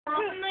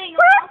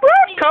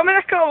Come in,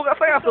 Nicole, we've got to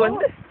fire off the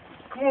window.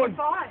 Come on.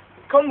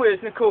 Come with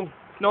us, Nicole.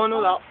 No,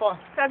 not that far.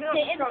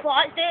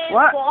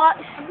 What?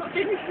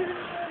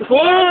 The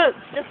floats!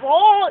 The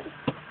floats!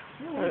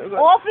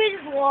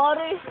 Office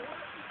water!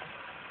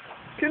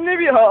 Couldn't they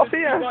be hot up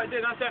here?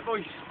 That's it,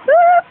 boys.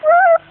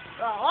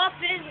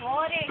 Office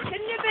water!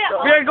 Couldn't it be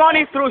We're going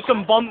to throw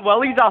some bump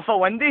willies off a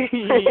window.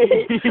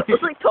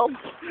 Looks like Tom.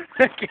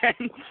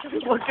 Again.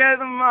 Look at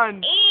them,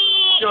 man.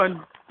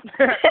 John.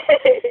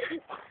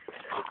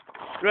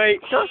 Right.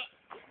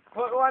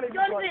 What one have you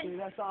got to do?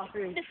 That's half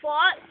in. the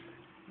floats!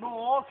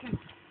 No, okay.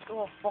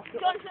 Oh, fuck it.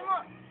 Johnson,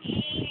 look!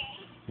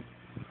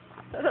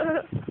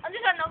 I'm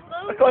just gonna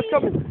go. The car's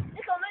coming.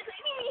 It's almost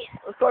like me!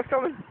 The car's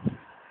coming.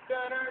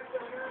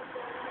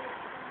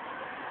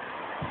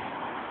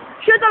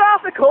 Should have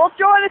asked the course,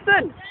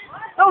 Jonathan.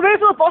 Oh, wait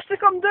for the bus to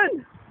come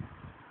down.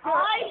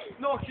 Aye!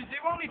 No, because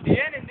they won't be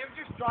doing it, they'll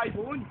just drive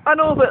on. I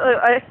know, but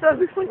I said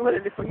we think let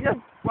it fling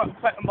them. What,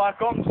 pick them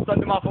back up and stunt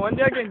them off a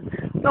window again?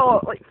 No,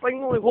 like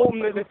fling only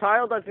Hoping one. that the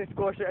tire doesn't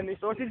squash it in the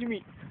sausage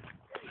meat.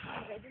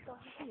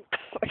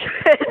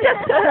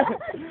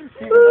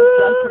 See when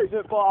the comes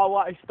out, but I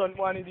want to stunt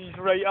one of these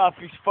right off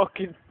his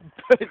fucking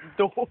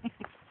dome.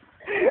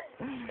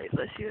 Right,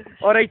 let's see this.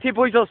 Alrighty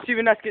boys, I'll see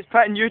when this gets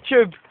put on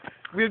YouTube.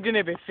 We're going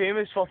to be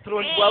famous for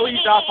throwing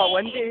willies off a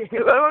window.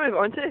 Where are we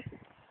going to?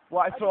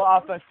 What, I throw it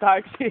off this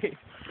taxi?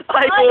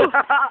 I go.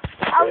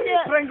 I'll do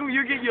it! Pringle,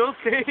 you get yours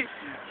too.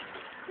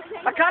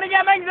 I can't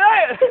get mine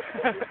out!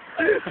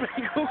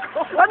 Pringle, go.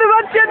 On the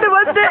window, on the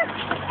window!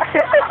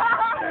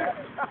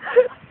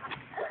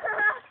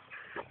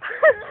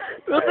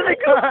 Where did it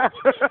go?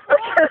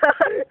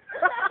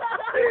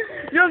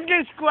 Yours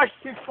gets squished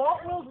to pot,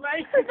 where's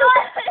mine?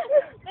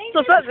 So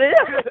that's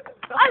there.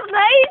 That's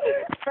mine!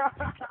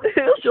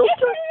 Here's your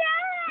turn.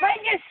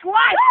 Mine gets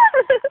squished!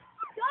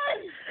 John!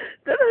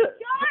 Did it?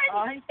 John!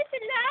 Aye. It's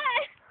in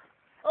there!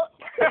 Oh.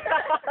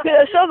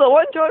 Yeah, it's the other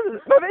one, John.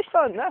 Maybe it's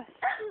done this.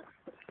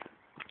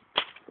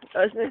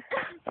 Isn't it?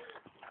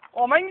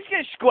 Oh, mine's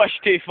getting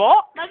squished too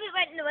far. Maybe it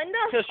went in the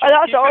window. Just Oh,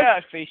 that's keep all.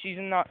 our faces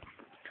and that.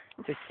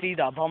 To see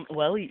that bump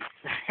willies.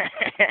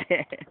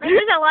 Maybe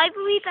it's alive a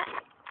wee bit.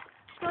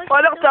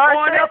 Why not taxi?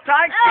 Oh, no,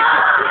 taxi!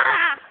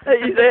 Ah!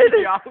 He's in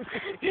it.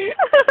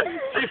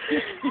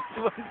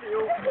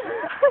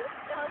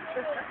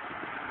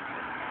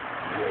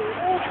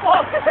 Oh,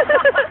 fuck!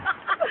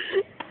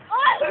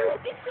 Oh,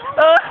 it's so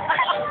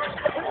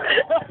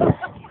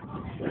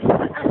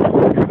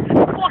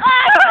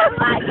Oh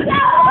my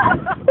god!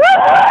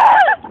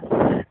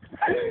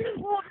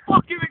 What the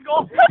fuck have we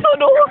got? I don't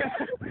know.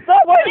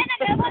 That way.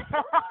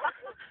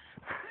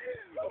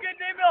 Good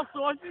name of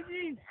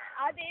sausages.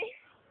 Addy.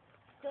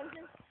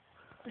 Johnson.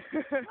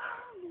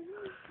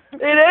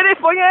 Hey, ready?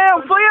 Fling it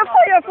out. Fling it,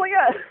 fling it, fling it.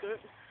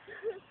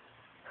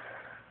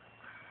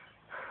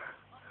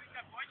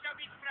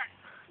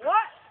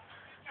 What?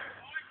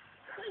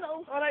 Hello.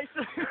 Alright,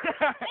 so...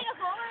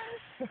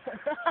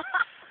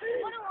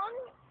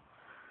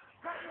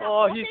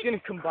 Oh, he's gonna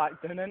come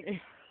back down, isn't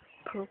he?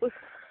 Probably.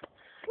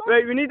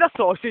 Right, we need a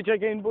sausage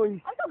again,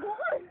 boy. I got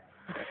one.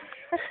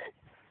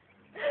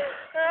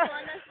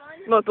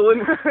 No,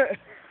 don't.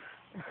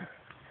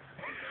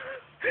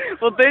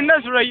 We're doing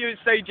this right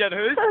outside your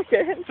house.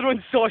 Okay.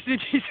 Throwing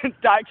sausages in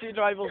taxi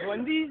drivers'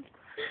 windows.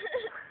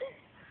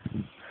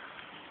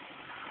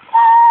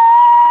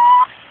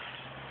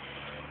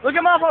 Look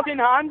at my fucking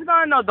hands,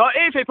 man. They're dirty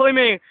if you play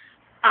me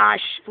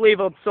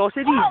ash-flavoured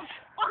sausages. Oh,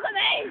 fuck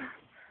me!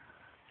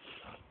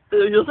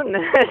 Yours are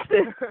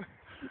nasty.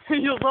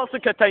 Yours looks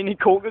like a tiny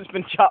coke that's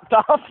been chopped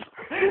off.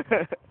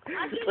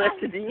 Just left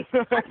to eat.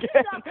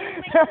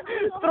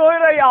 Throw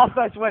it right off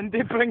this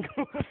window,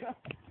 Pringle.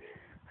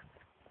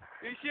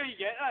 You sure you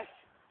get this?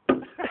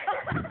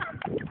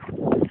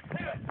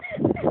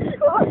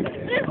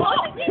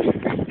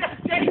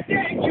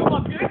 You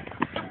want it?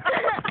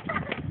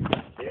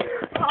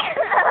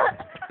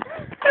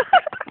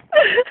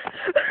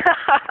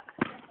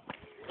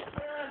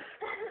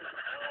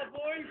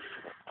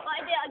 Why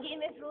did I give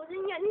me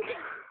frozen yet?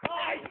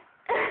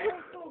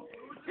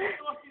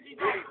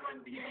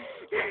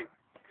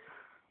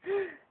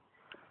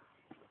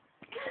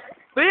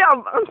 Wait,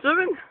 I'm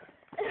zooming.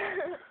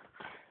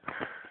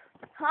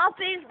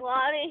 Happy's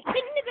Larry.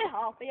 Couldn't it be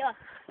happier?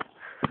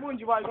 Come on, do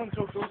you want to go and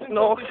throw frozen?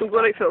 No, she'll go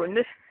right for the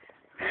window.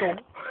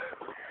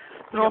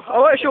 No, I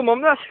want to show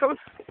Mum this. Come on.